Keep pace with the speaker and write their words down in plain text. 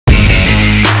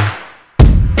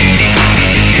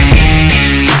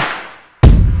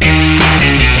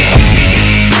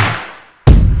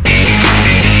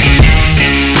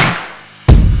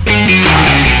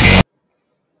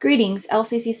Greetings,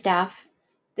 LCC staff.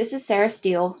 This is Sarah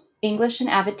Steele, English and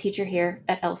Avid teacher here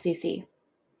at LCC.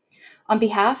 On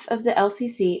behalf of the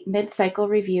LCC Mid-Cycle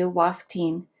Review WASC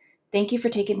team, thank you for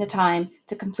taking the time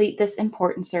to complete this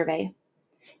important survey.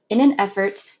 In an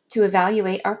effort to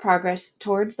evaluate our progress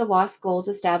towards the WASC goals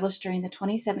established during the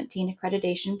 2017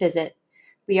 accreditation visit,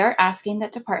 we are asking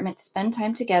that departments spend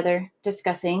time together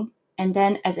discussing, and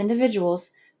then as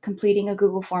individuals, completing a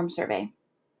Google Form survey.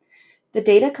 The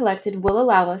data collected will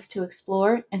allow us to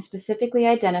explore and specifically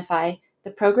identify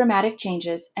the programmatic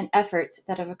changes and efforts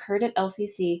that have occurred at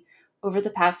LCC over the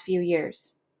past few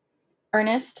years.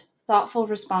 Earnest, thoughtful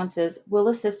responses will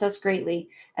assist us greatly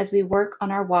as we work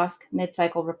on our WASC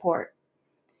mid-cycle report.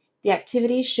 The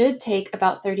activity should take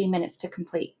about 30 minutes to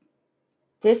complete.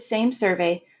 This same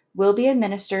survey will be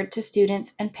administered to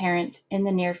students and parents in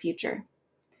the near future.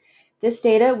 This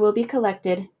data will be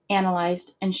collected,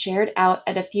 analyzed, and shared out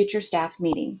at a future staff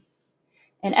meeting.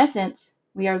 In essence,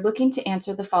 we are looking to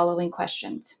answer the following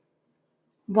questions.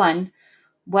 1.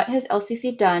 What has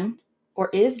LCC done or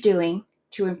is doing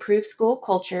to improve school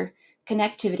culture,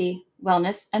 connectivity,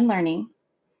 wellness, and learning?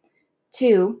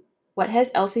 2. What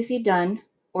has LCC done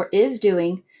or is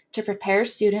doing to prepare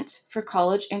students for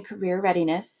college and career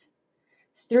readiness?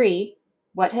 3.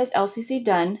 What has LCC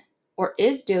done or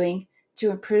is doing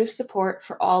to improve support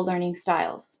for all learning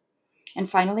styles? And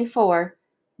finally, 4,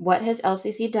 what has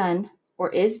LCC done or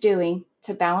is doing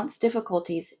to balance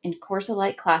difficulties in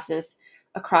course-alike classes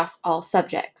across all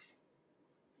subjects?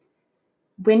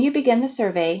 When you begin the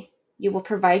survey, you will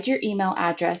provide your email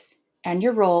address and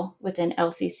your role within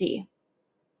LCC.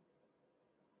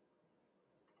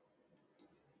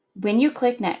 When you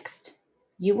click Next,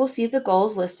 you will see the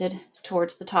goals listed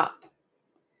towards the top.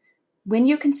 When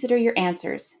you consider your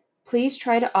answers, please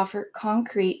try to offer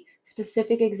concrete,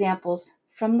 specific examples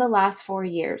from the last 4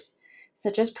 years,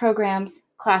 such as programs,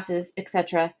 classes,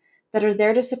 etc., that are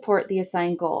there to support the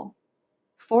assigned goal.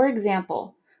 For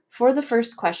example, for the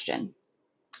first question,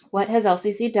 what has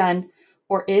LCC done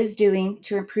or is doing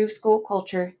to improve school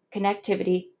culture,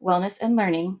 connectivity, wellness, and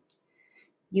learning?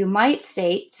 You might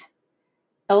state,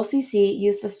 LCC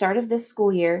used the start of this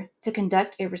school year to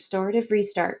conduct a restorative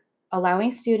restart,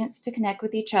 allowing students to connect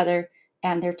with each other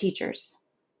and their teachers.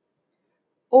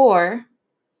 Or,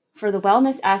 for the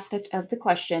wellness aspect of the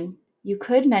question, you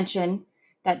could mention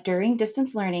that during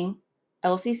distance learning,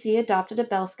 LCC adopted a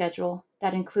bell schedule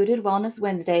that included Wellness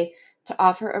Wednesday to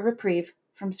offer a reprieve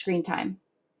from screen time.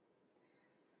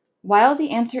 While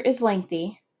the answer is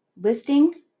lengthy,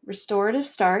 listing restorative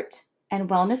start and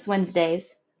Wellness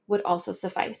Wednesdays would also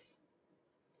suffice.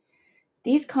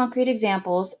 These concrete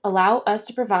examples allow us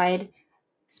to provide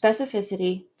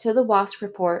specificity to the WASC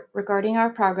report regarding our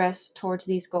progress towards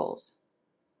these goals.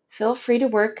 Feel free to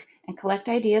work and collect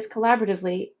ideas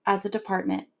collaboratively as a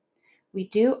department. We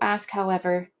do ask,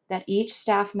 however, that each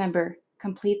staff member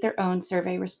complete their own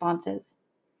survey responses.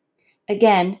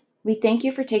 Again, we thank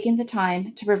you for taking the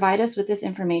time to provide us with this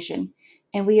information,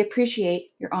 and we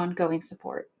appreciate your ongoing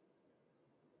support.